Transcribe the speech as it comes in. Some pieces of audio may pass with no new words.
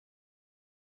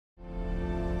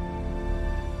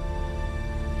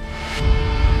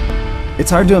It's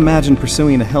hard to imagine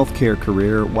pursuing a healthcare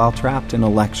career while trapped in a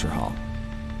lecture hall.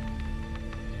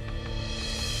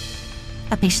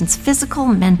 A patient's physical,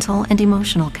 mental, and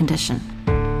emotional condition.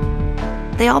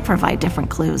 They all provide different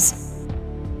clues.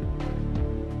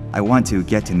 I want to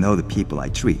get to know the people I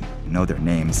treat, know their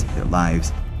names, their lives.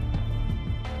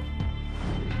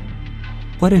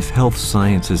 What if health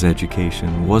sciences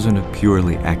education wasn't a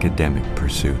purely academic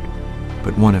pursuit,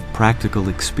 but one of practical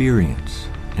experience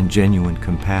and genuine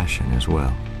compassion as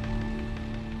well?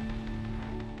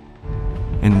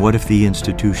 And what if the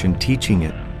institution teaching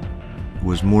it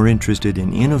was more interested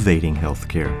in innovating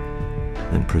healthcare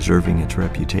than preserving its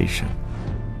reputation?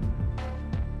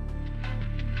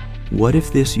 What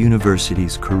if this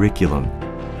university's curriculum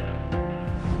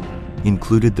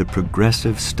included the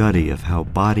progressive study of how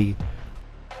body,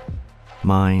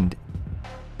 mind,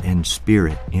 and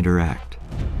spirit interact?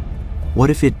 What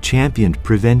if it championed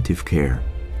preventive care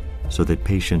so that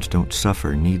patients don't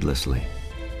suffer needlessly?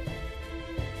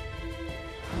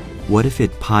 What if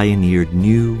it pioneered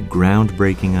new,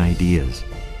 groundbreaking ideas,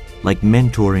 like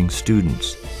mentoring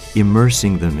students,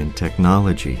 immersing them in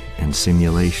technology and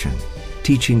simulation,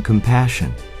 teaching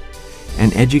compassion,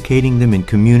 and educating them in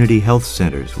community health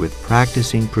centers with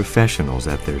practicing professionals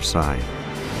at their side?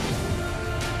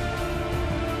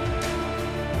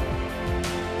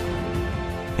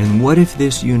 And what if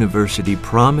this university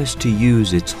promised to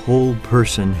use its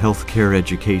whole-person healthcare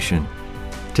education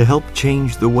to help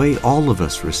change the way all of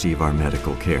us receive our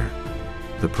medical care,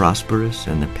 the prosperous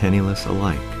and the penniless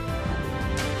alike?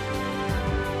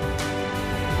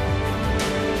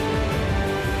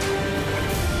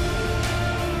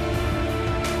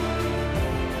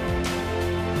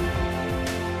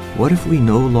 What if we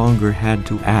no longer had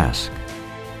to ask,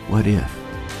 what if?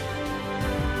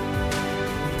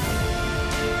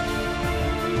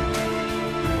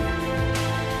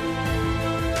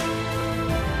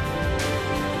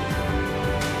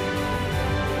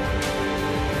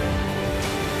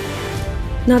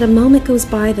 Not a moment goes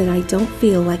by that I don't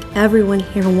feel like everyone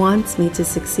here wants me to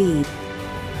succeed.